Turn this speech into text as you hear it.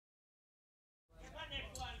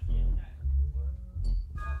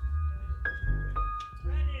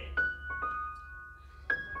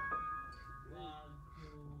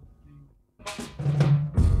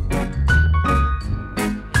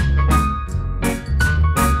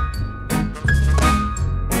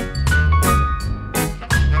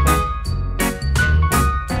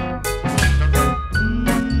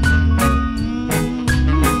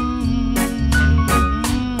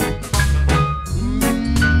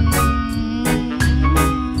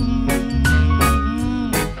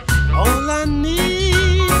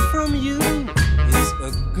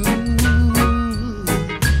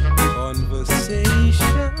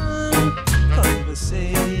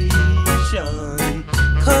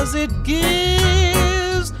it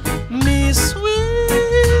gives me sweet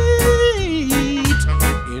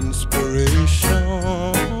inspiration.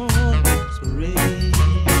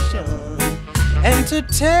 And to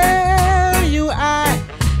tell you I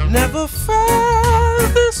never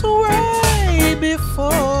felt this way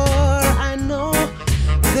before. I know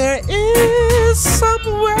there is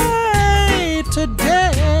some way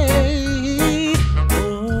today.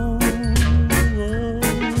 Oh, oh,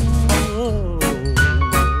 oh.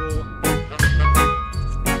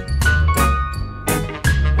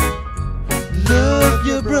 Love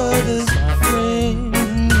your brothers, my friend.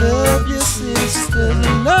 Love your sisters.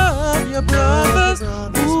 Love your brothers.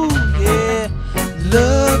 Ooh, yeah.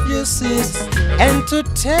 Love your sisters. And to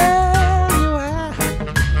tell you I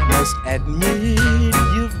must admit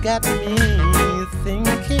you've got me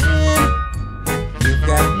thinking. You've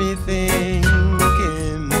got me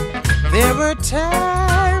thinking. There were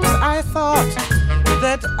times I thought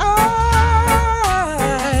that I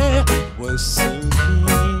was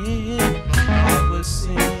sinking. I was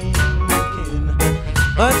sinking.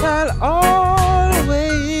 But I'll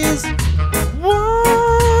always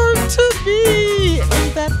want to be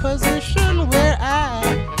in that position where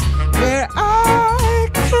I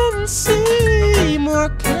can see more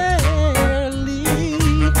clearly,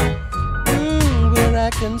 where I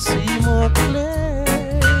can see more clearly.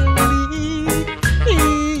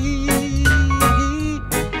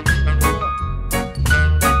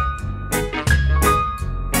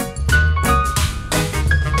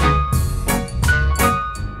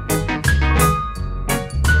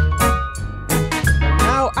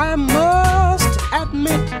 Now I must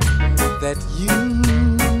admit that you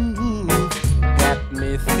got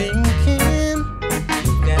me thinking.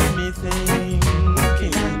 You got me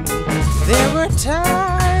thinking. There were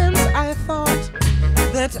times I thought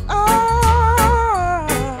that I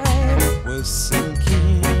was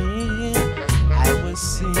sinking. I was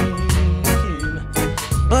sinking.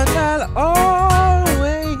 But I'll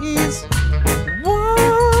always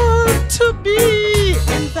want to be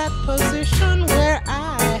in that position where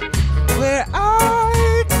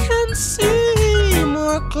I can see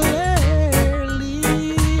more clearly.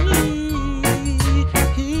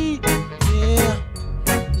 Yeah,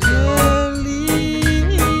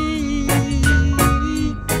 clearly.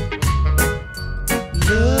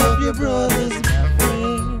 Love your brothers, my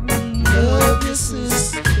friend. Love your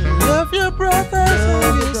sisters. Love your brothers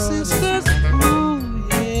and your sisters. Ooh,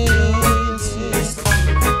 yeah,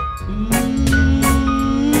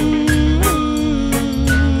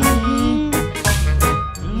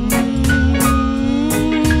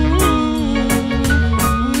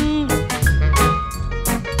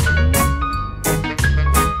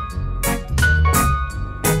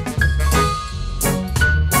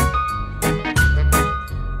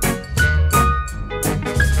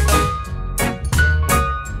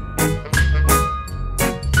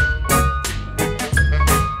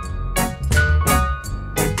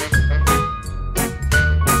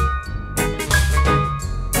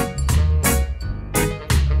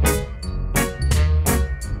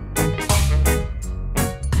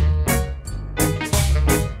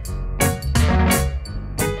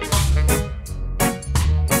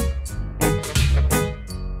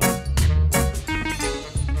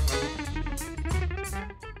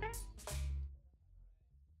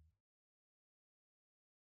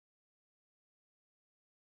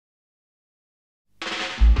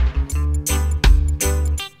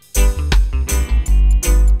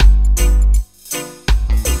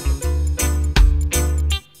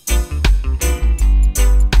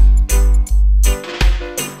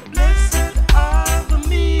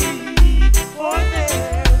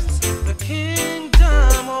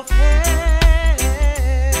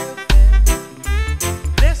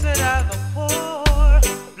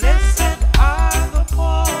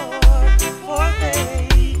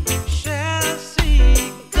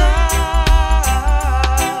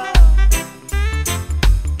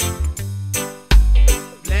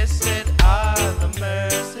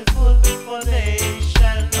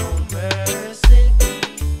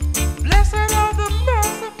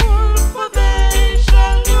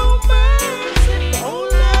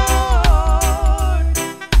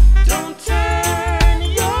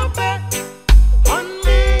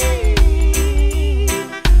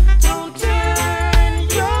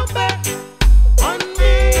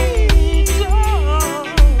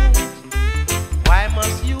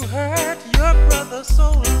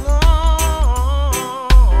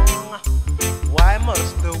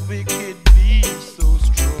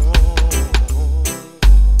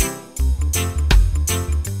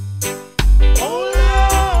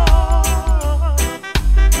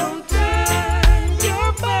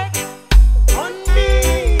 your back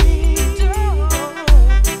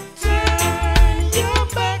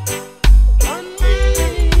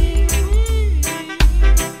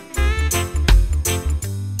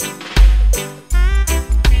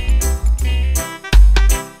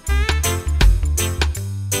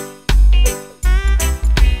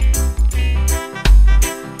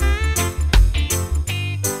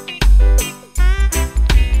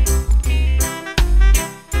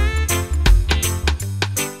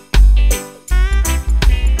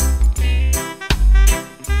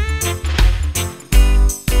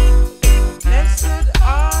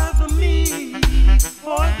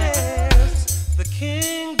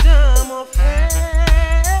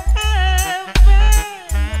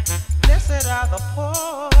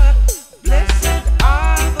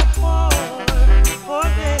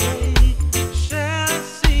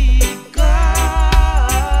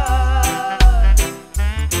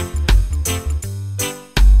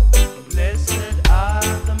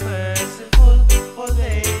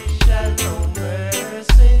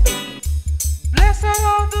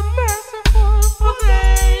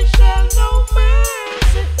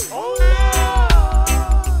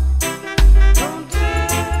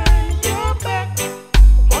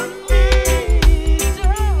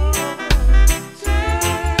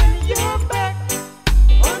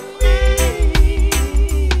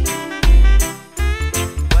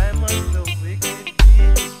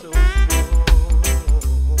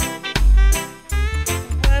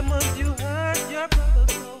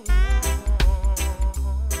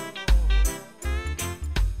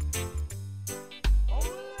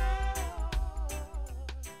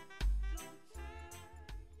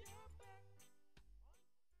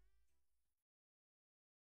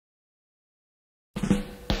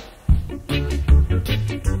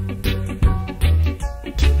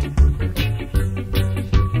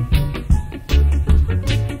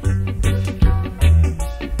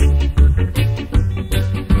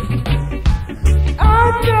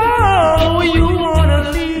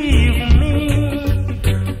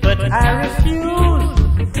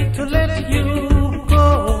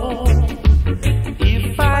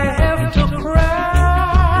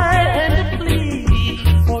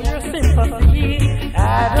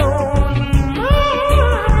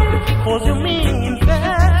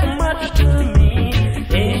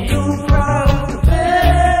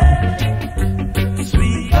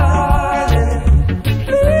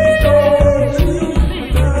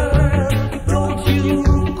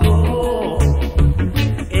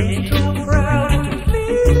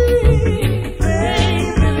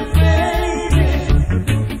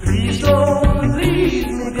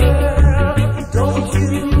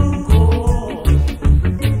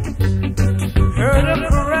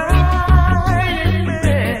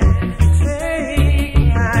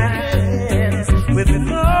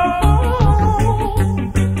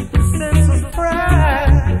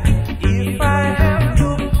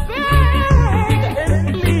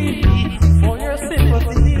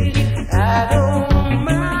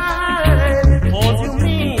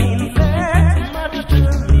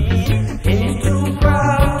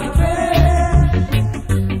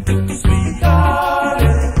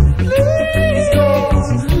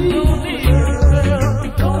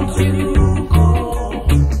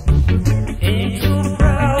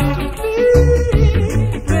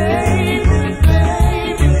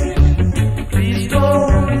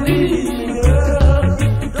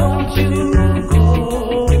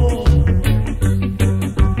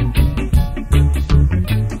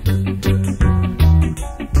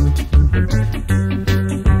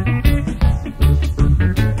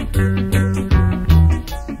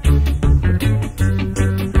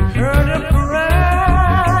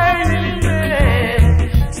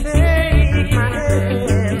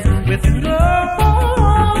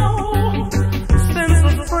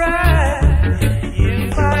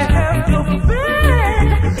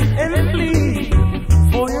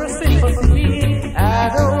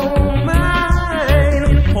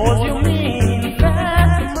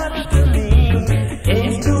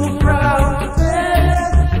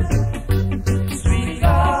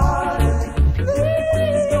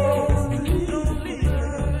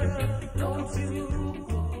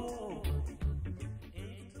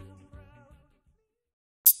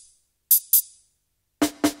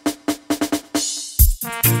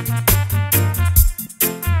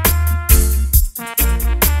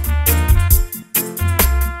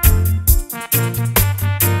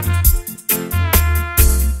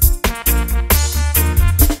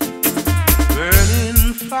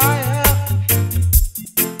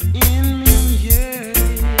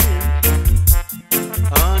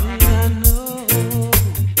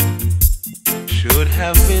should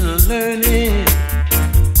have been learning.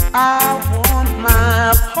 I want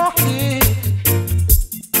my pocket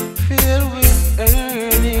filled with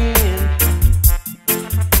earning.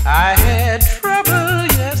 I had trouble,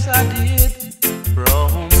 yes I did,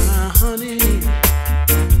 from my honey.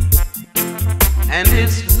 And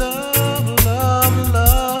it's love, love,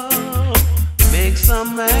 love makes a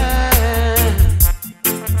man.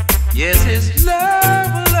 Yes, it's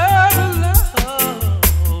love, love,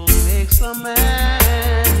 love makes a man.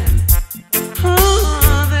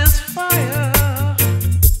 This fire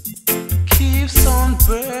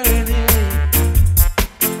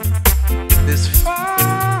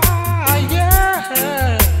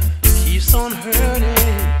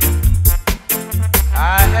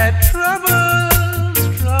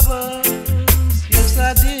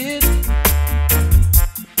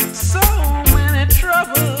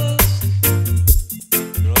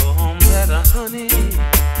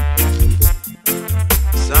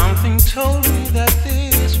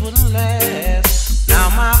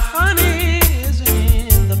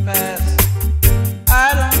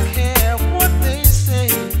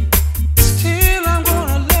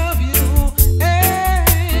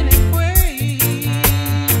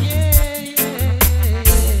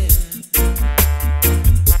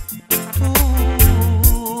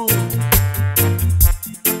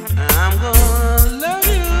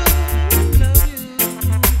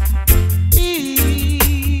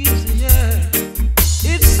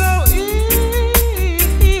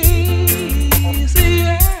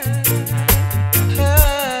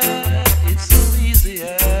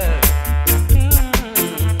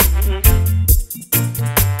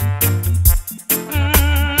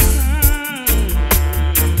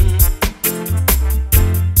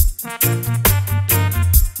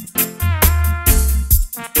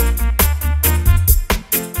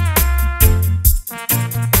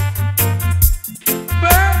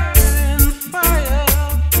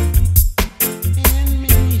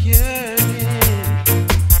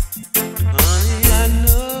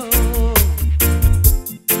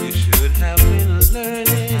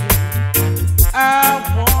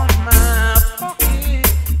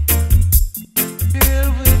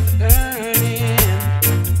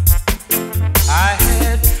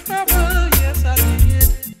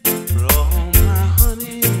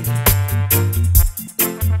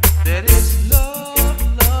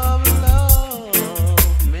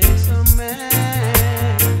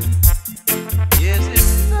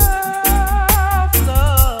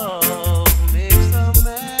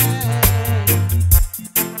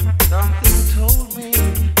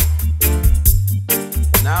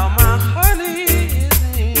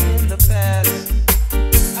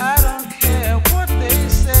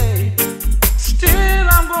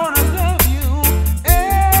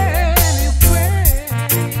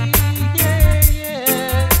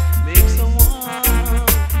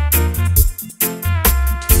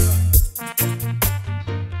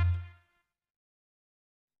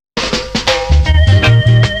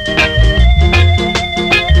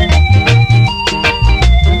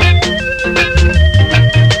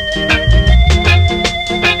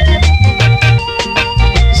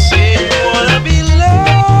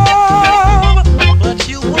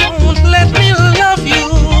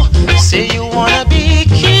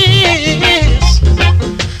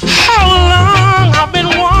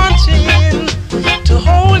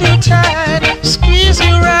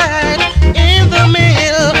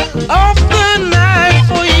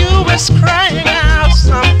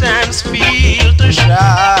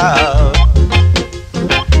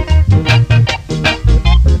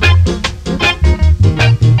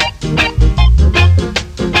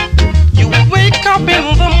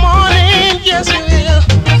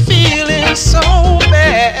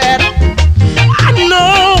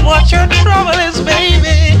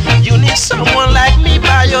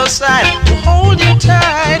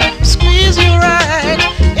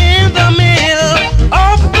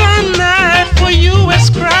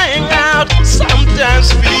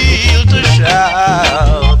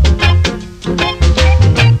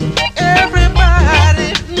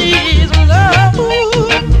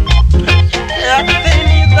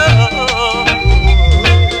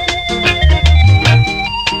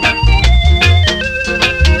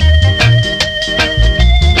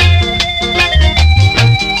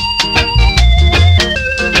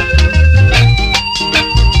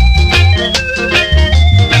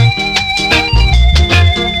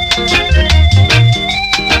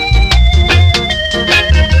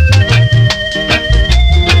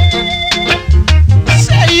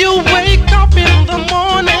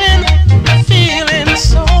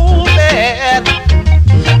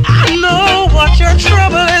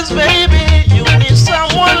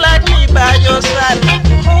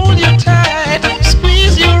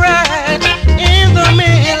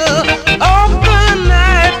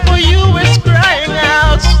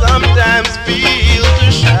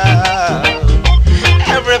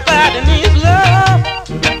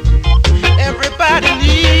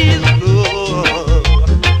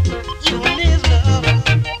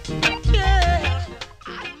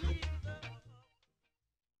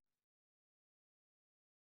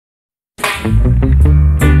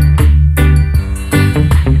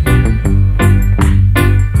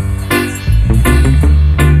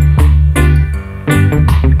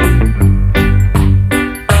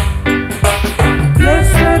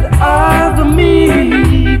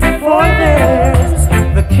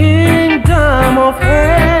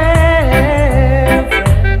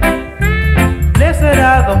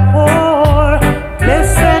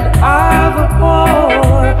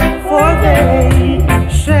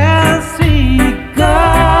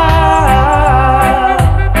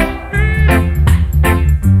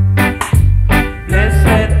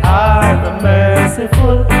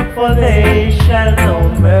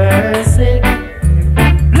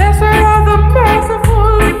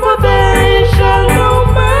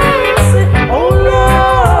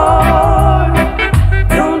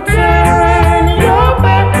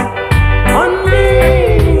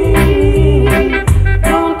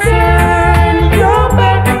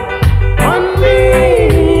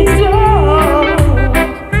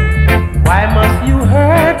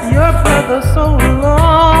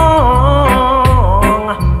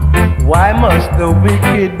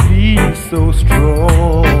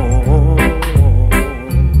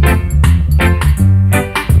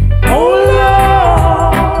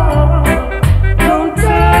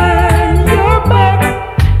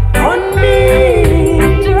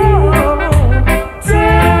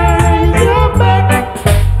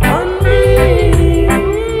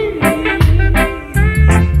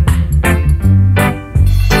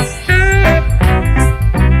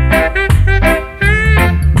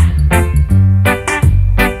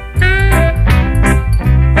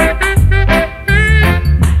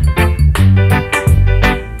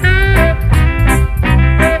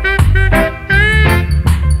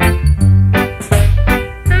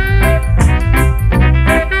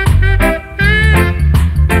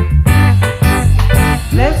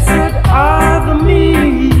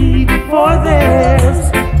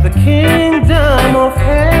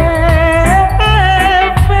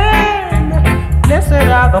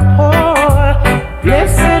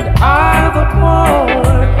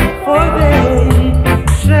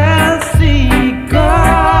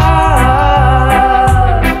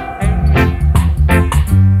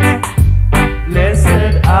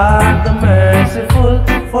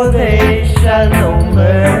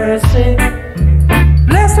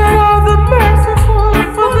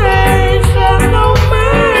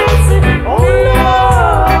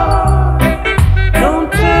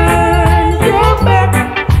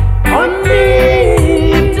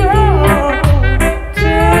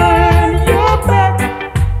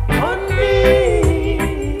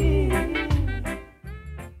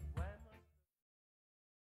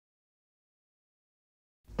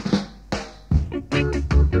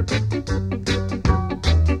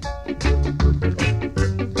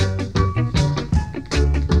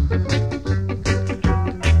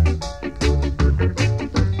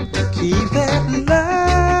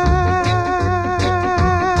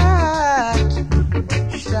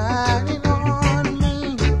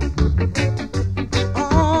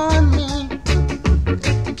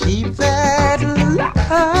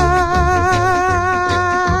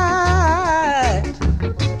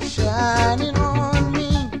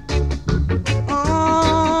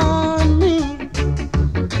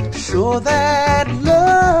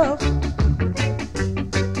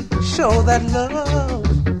Show that love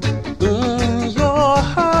in your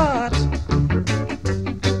heart.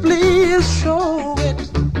 Please show it.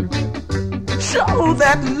 Show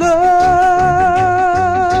that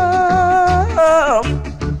love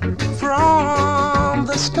from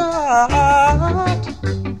the start.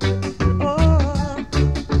 Oh.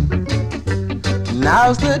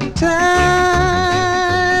 Now's the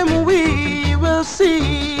time we will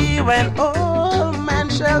see when all men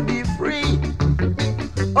shall be free.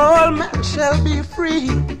 All men shall be free.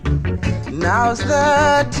 Now's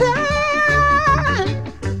the time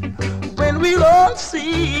when we'll all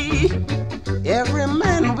see. Every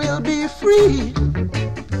man will be free.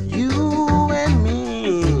 You and me.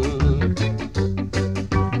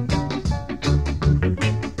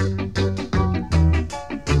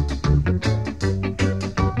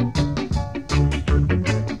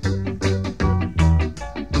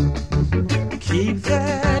 Keep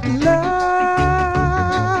that light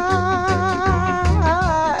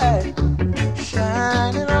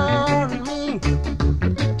shining on me.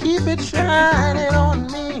 Keep it shining on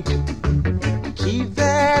me. Keep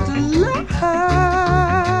that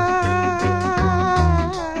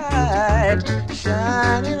light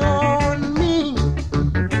shining on me.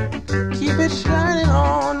 Keep it shining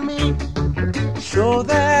on me. Show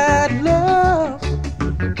that love.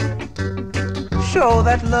 Show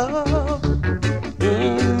that love.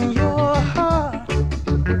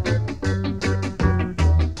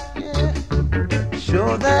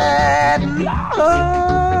 had love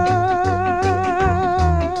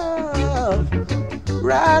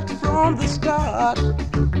right from the start.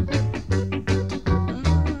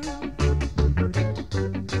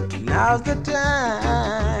 Now's the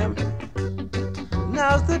time.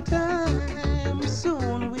 Now's the time.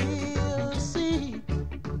 Soon we'll see.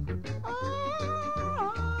 All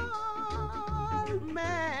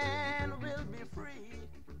men will be free.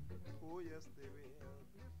 Oh yes, they will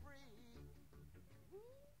be free.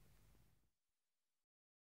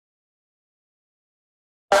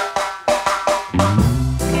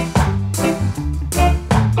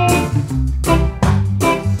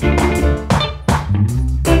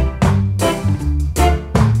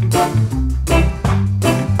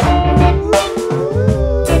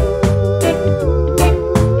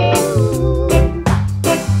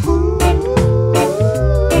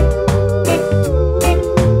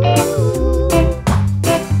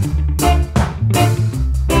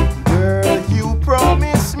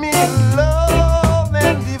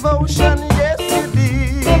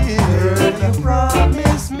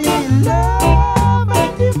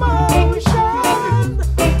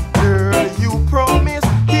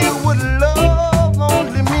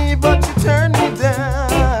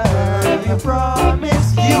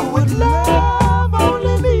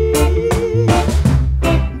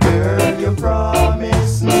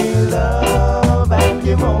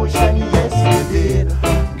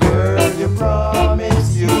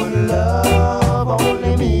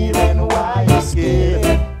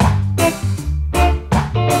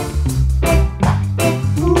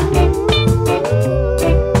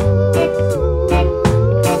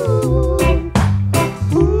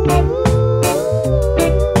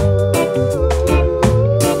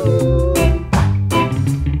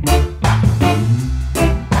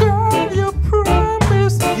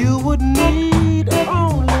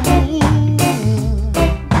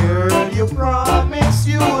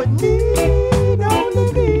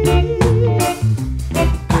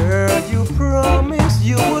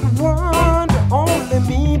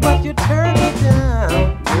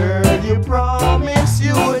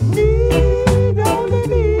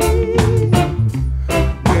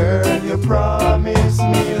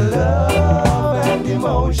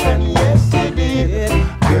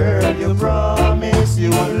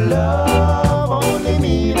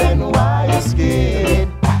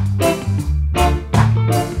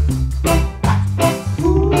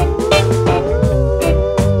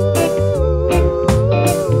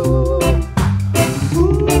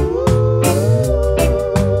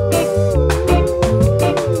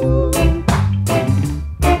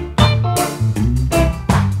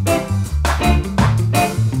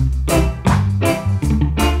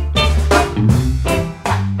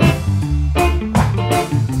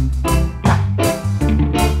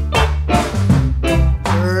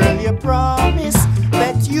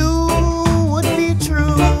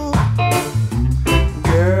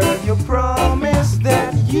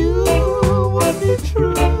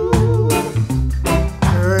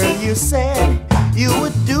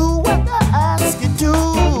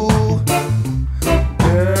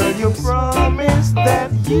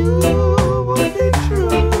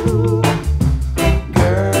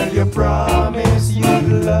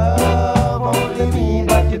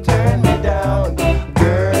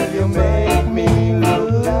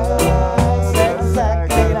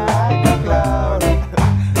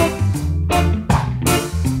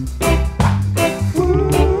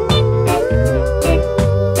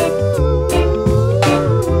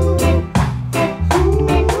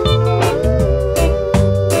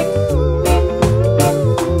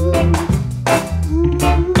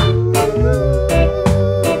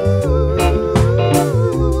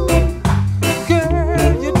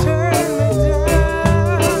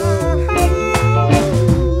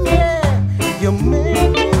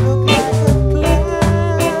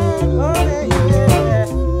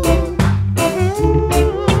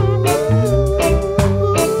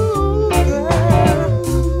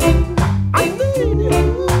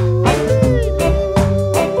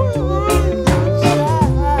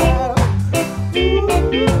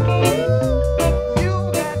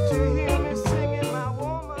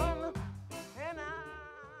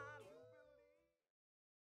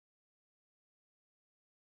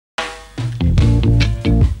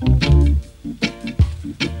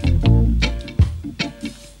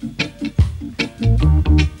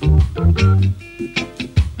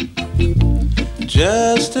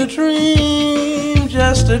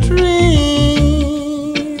 Just a dream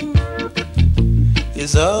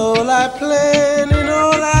is all I plan and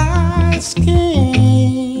all I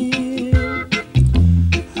scheme.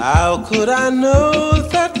 How could I know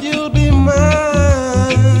that you'll be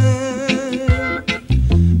mine?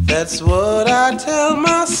 That's what I tell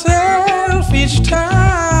myself each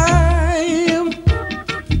time.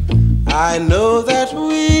 I know that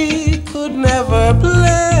we could never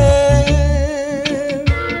blend.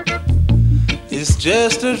 It's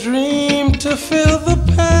just a dream to fill the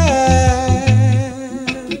past.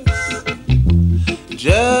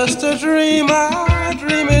 Just a dream, I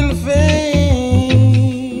dream in vain.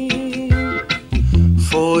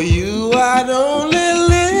 For you I'd only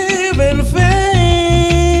live in vain.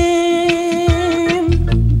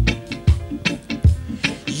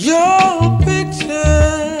 Your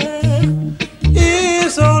picture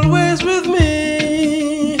is always with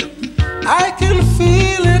me. I can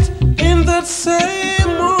feel it in that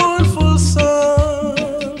same mournful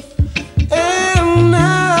song. And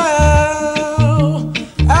now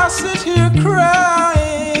I sit here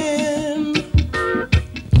crying.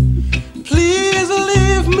 Please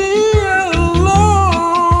leave me alone.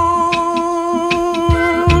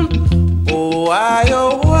 Oh, why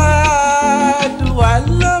do I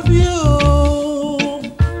love you?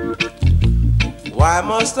 Why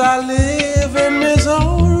must I live in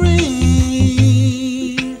misery?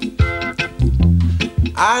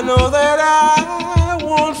 I know that I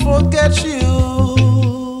won't forget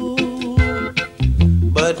you,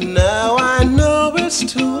 but now I know it's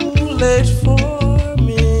too late for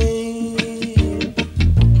me.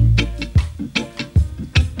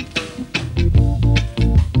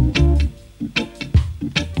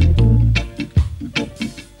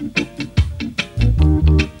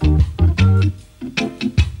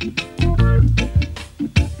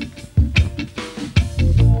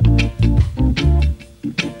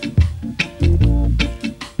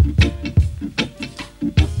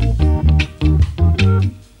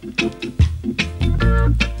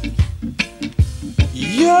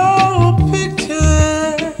 Your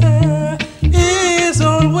picture is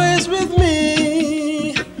always with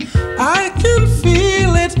me. I can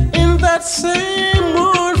feel it in that same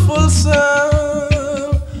mournful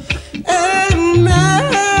song. And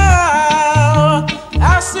now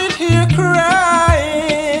I sit here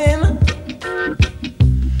crying.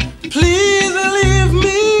 Please leave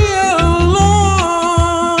me alone.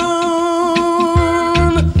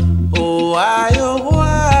 Oh, why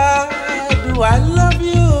do I love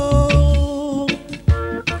you?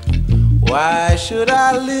 Why should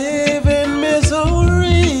I live in misery?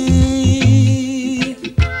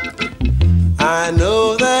 I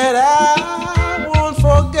know that I won't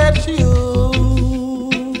forget you,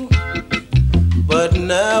 but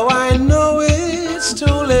now I know it's too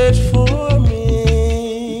late for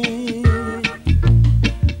me.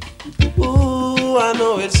 Ooh, I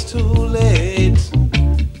know it's too late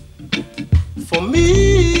for me.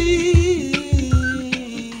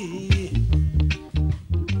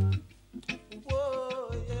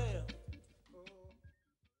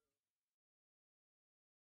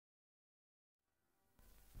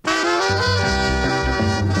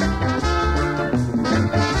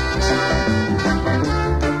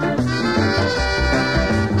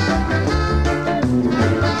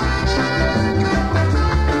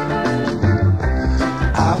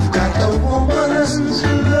 I've got a woman's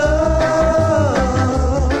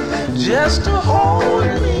love just to hold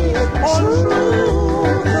me all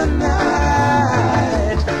through the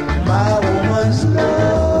night. My woman's love.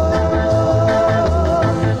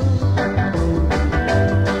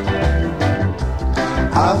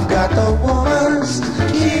 I've got a woman's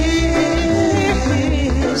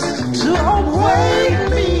kiss to awake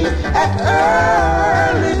me at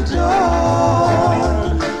early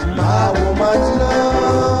dawn. My woman's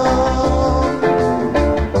love,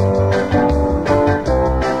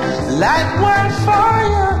 like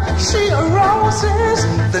wildfire, she arouses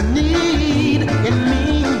the need in me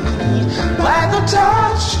by the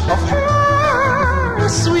touch of her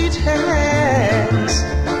sweet hands.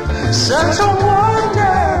 Such a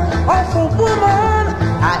wonder of a woman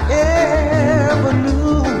I ever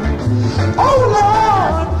knew. Oh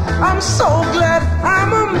Lord, I'm so glad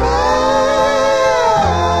I'm a man.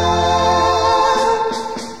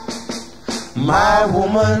 My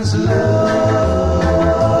woman's love.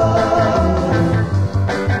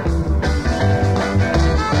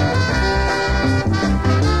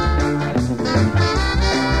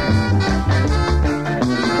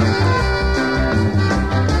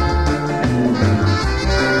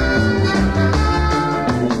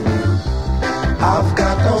 I've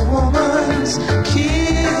got a woman's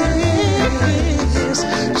kiss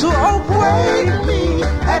to awake me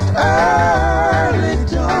at early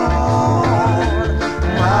dawn.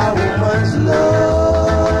 My woman's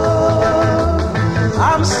love.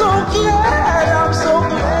 I'm so glad I've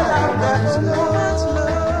got a woman's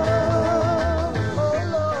love. Oh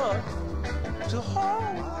Lord.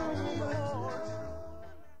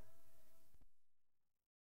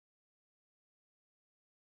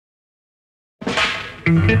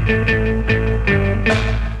 From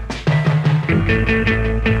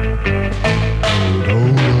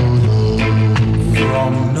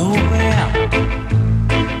nowhere,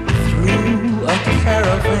 through a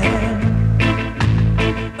caravan,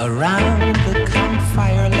 around the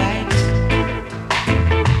campfire light,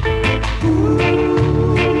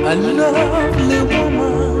 a lovely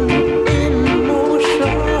woman in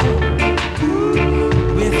motion,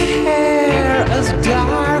 with hair as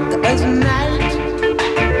dark as night.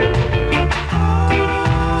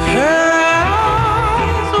 Her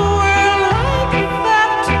eyes were like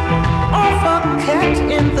that of a cat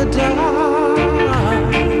in the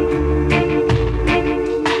dark.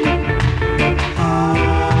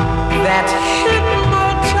 That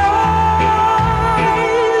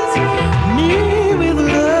hypnotized me with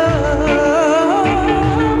love.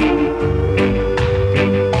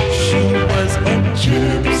 She was a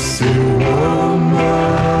gypsy woman.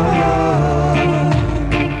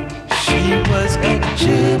 She was a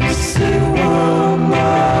gypsy woman.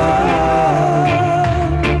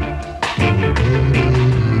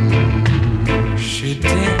 She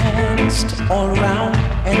danced all round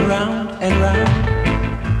and round and round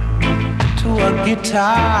to a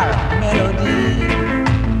guitar melody.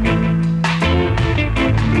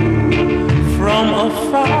 From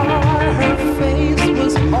afar her face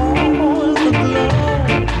was all aglow.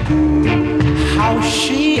 How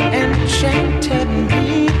she enchanted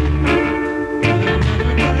me.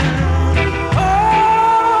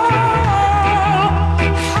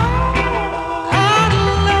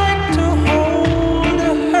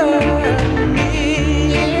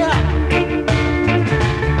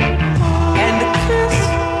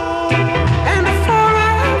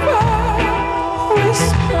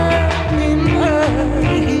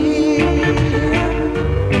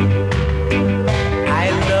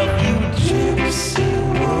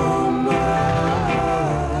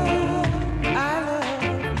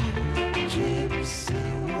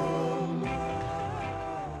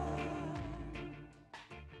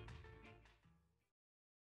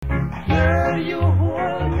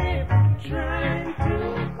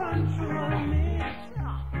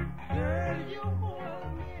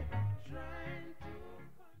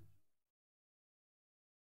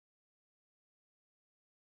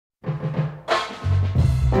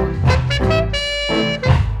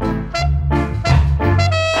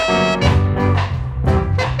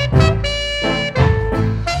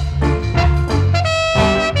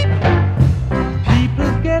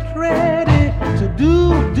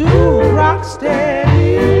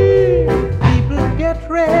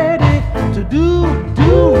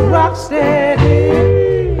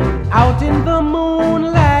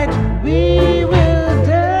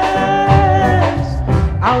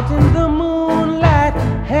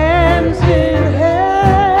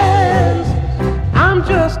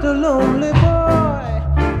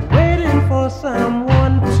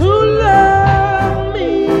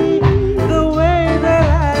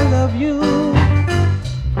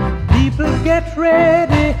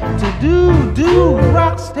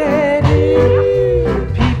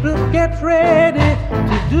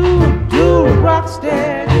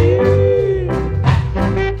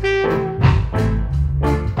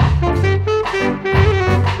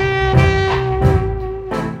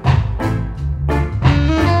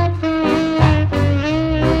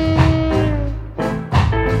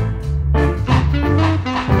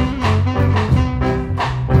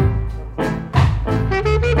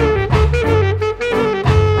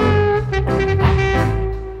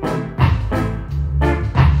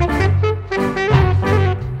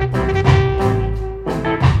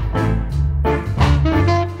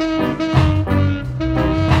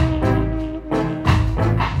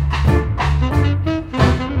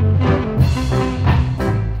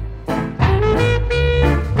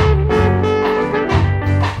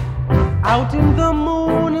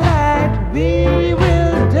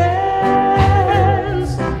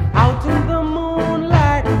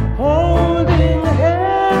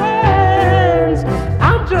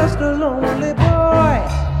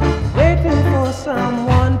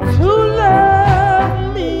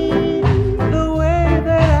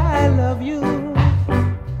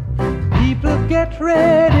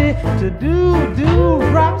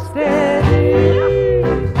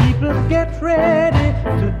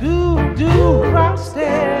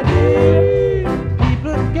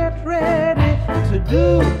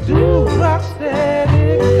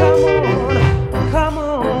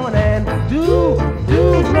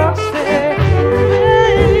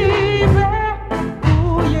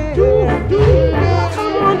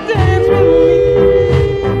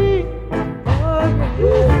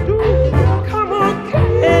 Come on,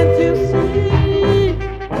 can't you see?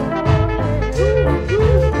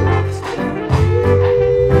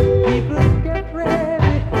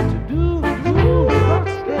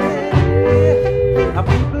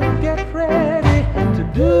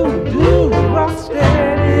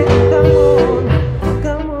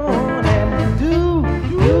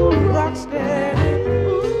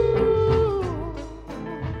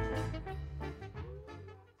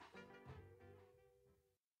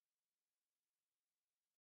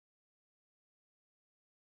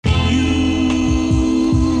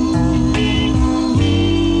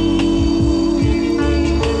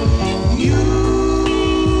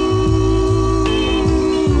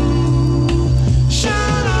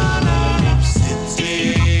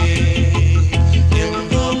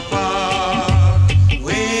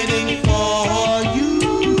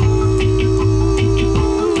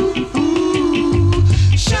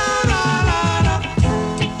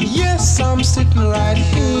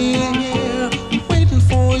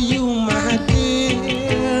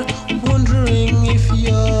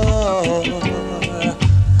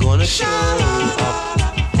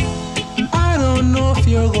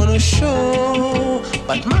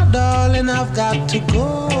 But my darling, I've got to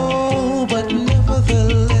go. But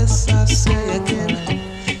nevertheless, I say again,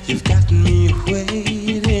 you've got me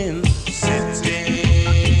waiting, sitting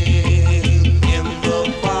in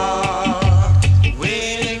the bar,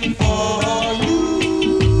 waiting for you.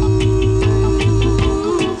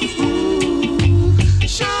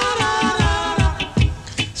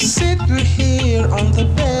 Sitting here on the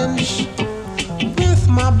bench with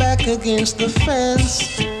my back against the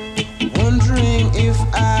fence, wondering if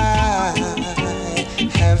I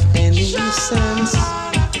have any sense.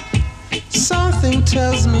 Something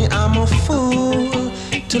tells me I'm a fool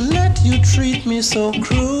to let you treat me so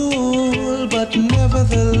cruel. But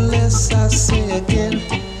nevertheless, I say again,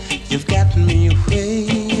 you've got me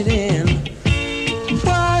waiting.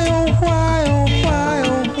 Why, oh, why, oh, why,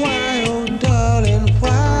 oh, why, oh, darling,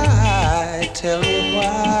 why? Tell me why.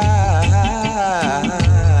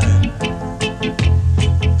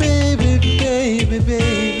 Baby, baby,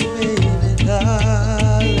 baby, baby,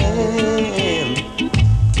 darling,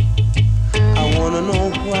 I wanna know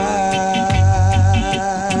why.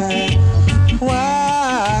 Why?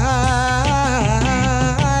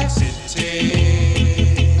 Sitting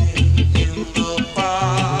in the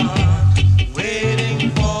park, waiting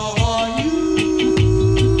for you.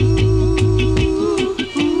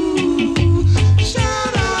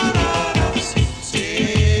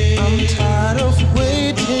 I'm tired of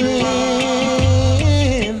waiting.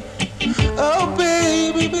 Oh,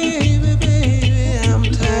 baby, baby, baby, I'm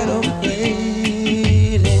tired of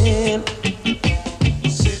waiting.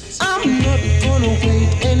 I'm not gonna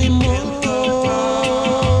wait anymore.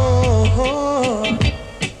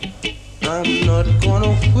 I'm not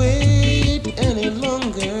gonna wait any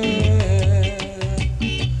longer.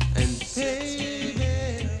 And baby,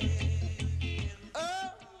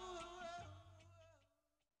 oh.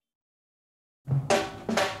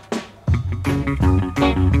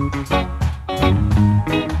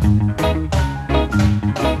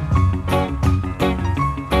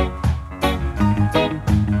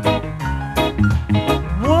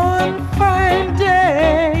 One fine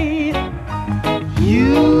day,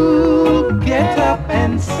 you get up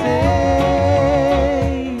and say,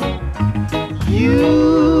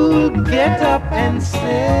 you get up and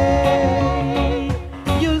say,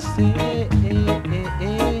 you say,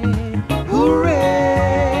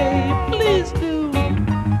 hooray, please do,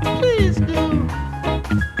 please do.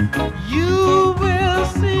 You will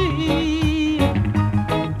see,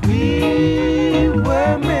 we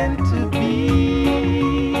were meant to be.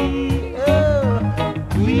 Oh,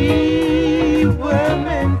 we were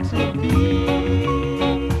meant to be.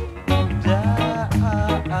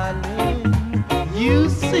 Darling, you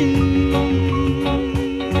see.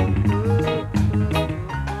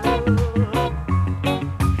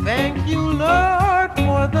 Thank you, Lord,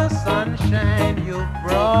 for the sunshine you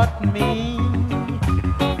brought me.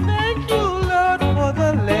 Thank you, Lord, for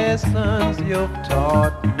the lessons you've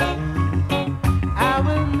taught me. I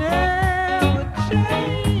will never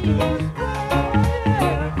change,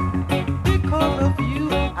 because of you,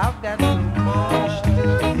 I've got so much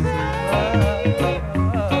to say.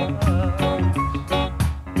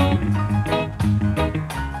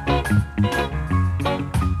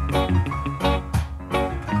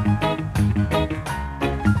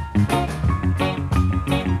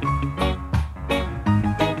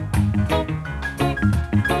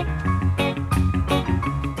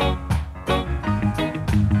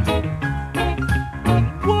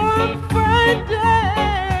 One fine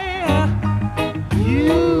day,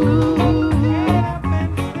 you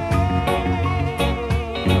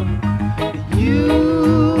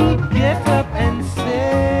get up and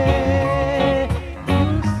say,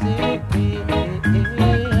 you say,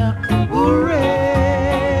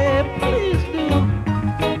 hooray, please do,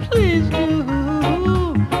 please do.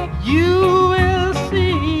 You will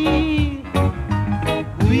see,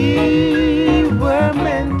 we were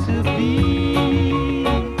meant to be.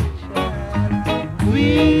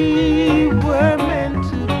 We were meant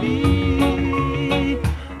to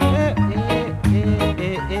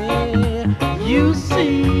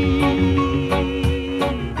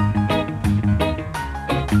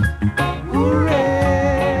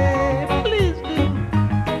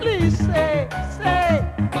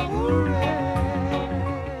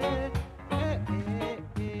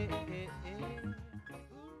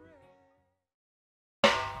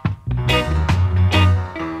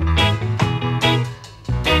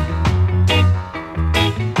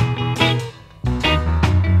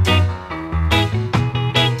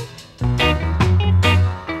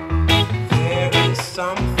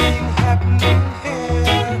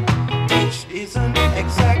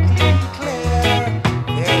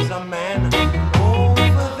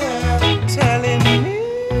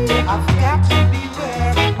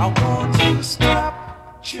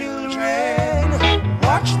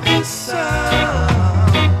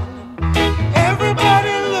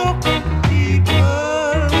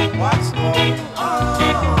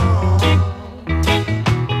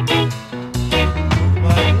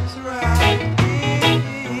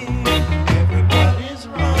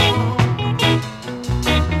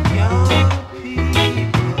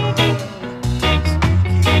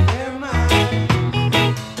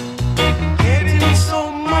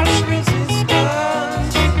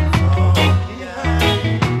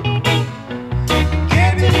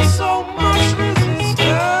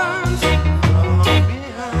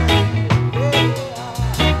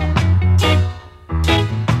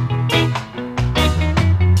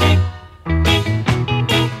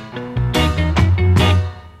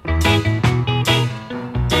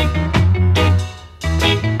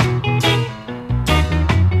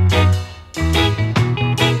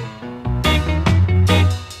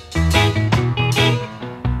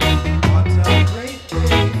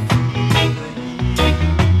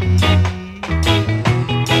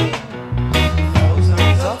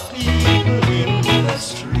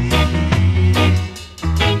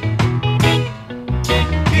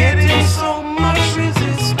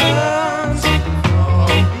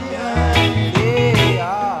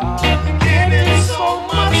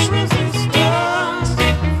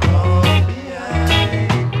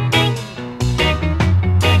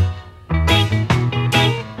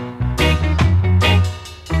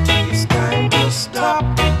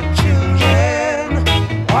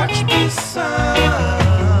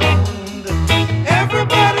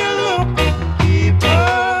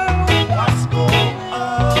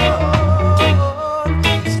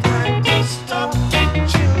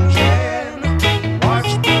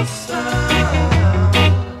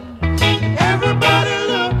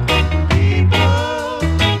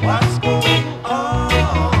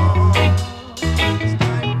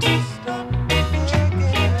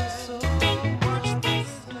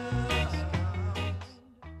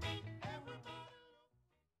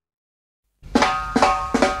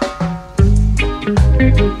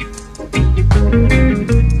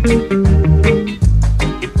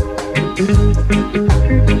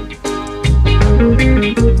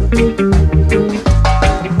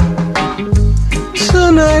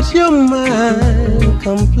get your mind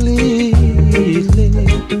completely.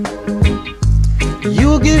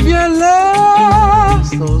 You give your love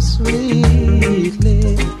so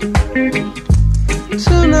sweetly.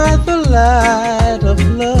 Tonight the light of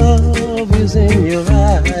love is in your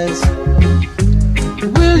eyes.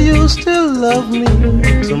 Will you still love me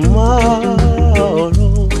tomorrow?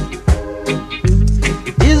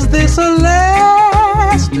 Is this a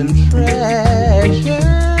lasting treasure,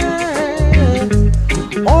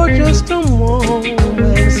 or just a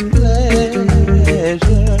moment's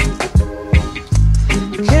pleasure?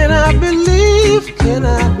 Can I believe, can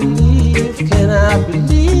I believe, can I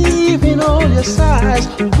believe in all your sighs?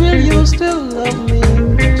 Will you still love me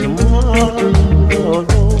tomorrow?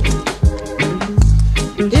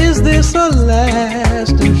 Is this a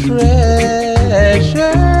lasting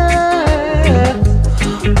treasure,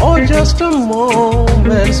 or just a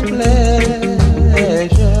moment's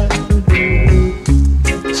pleasure?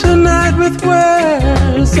 Tonight with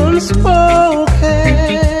words unspoken,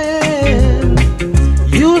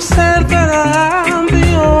 you said that I'm the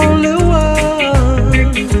only one.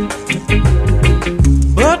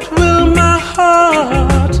 But will my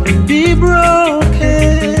heart be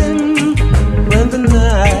broken when the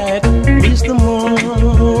night is the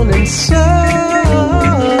morning sun?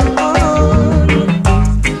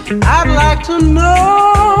 I'd like to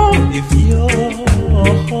know if your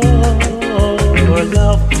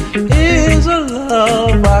love is a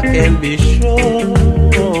love I can be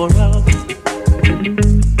sure of.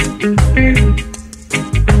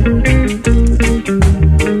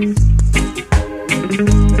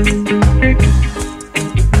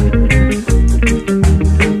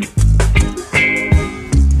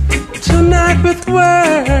 Tonight with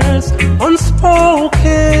words unspoken,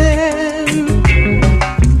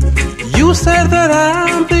 you said that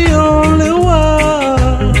I'm the only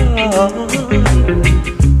one.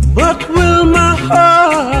 But will my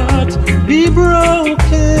heart be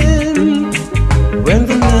broken when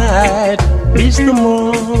the night is the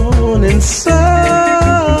morning sun?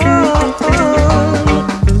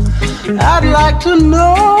 I'd like to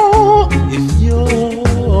know if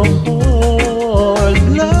your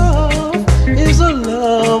love is a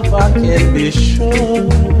love I can be sure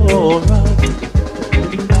of.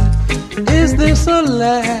 Is this a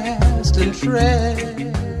lasting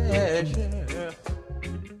treasure,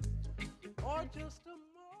 or just a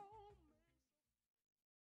moment?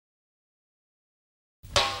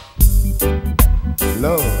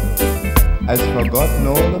 Love, I've forgotten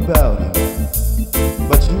all about it.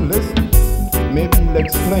 But you listen, maybe you'll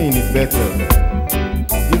explain it better.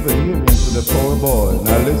 Give a hearing to the poor boy.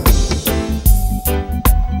 Now listen.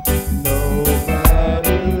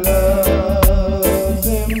 Nobody loves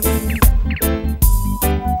him.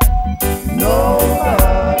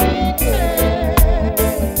 Nobody cares.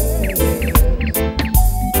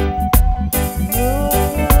 No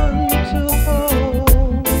one to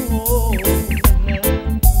hold him,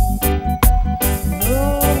 no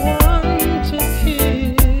one to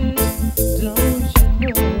kiss. Don't you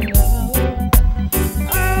know now?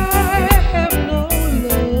 I have no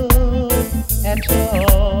love.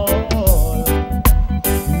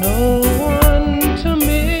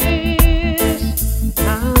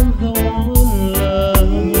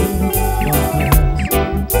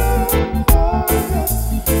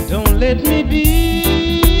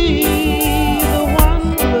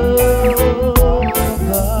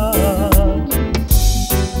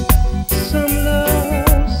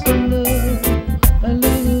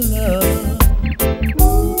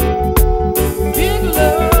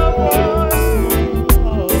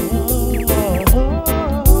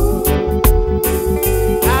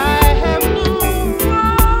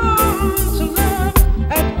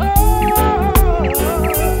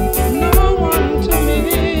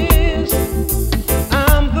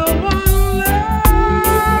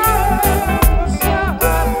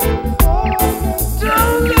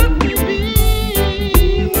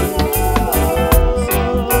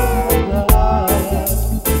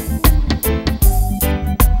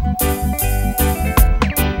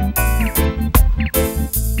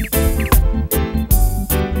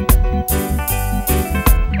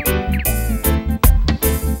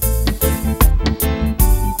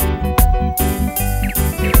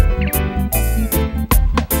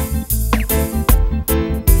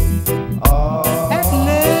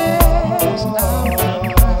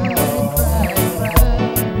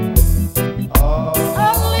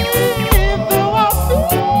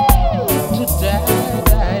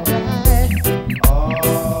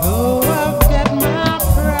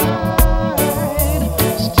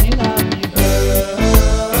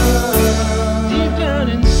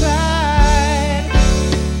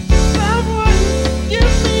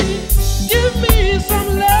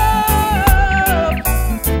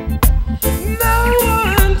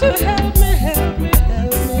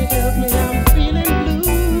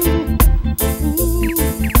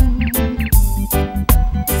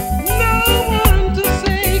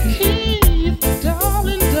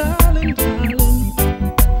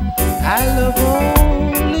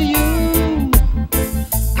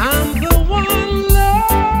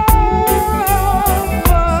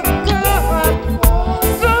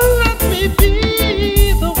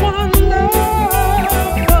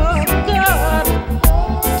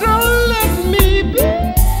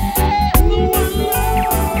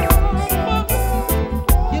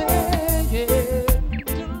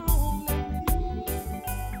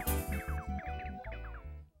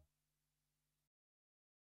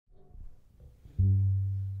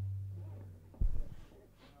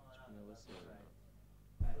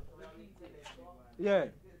 Yeah.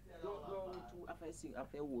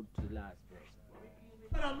 After wood to last verse.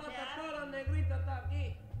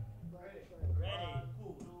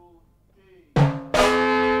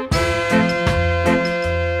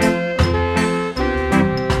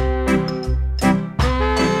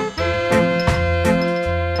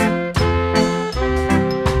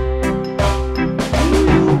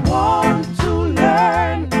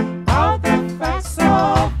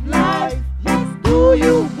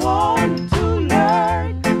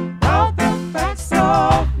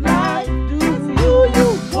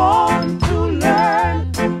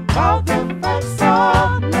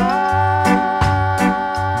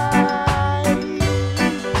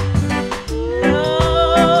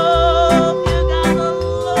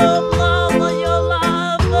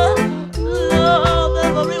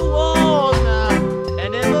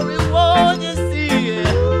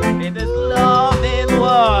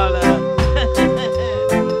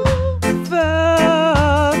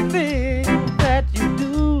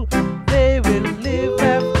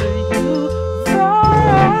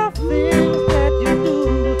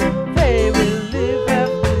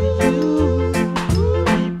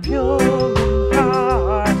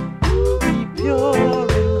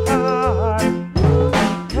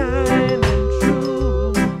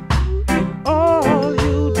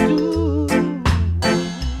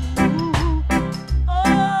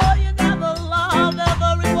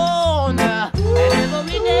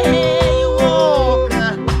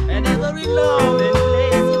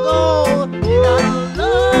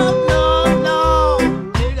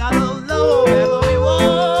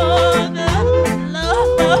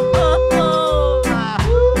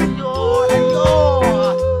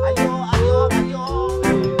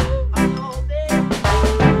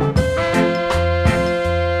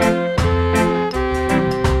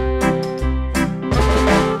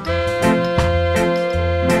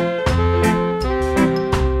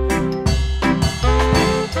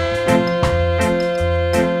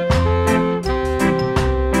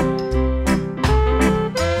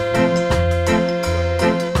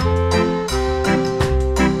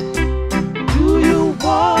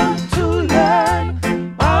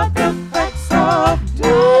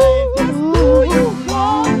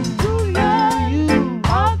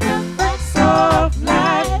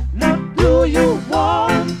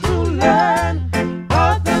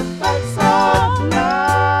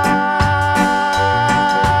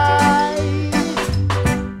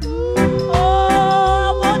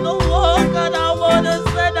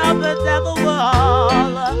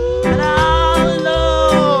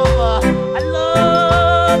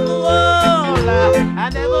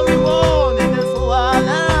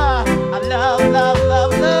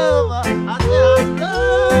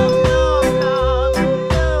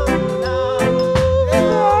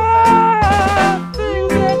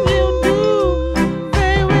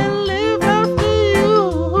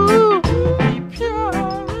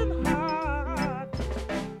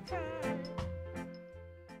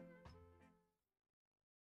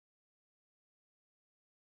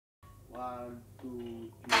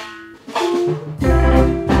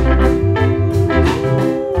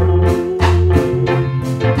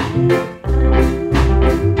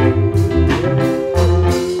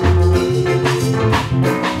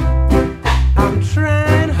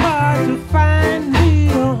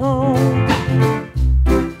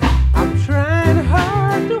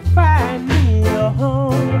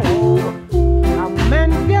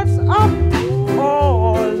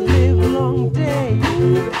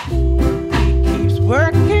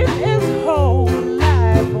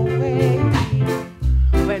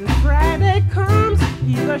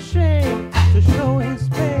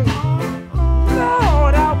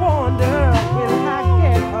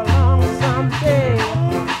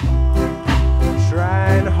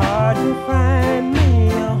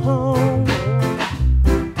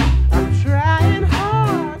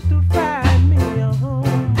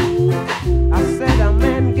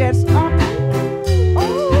 Gets up,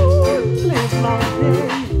 oh, live long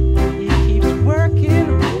day.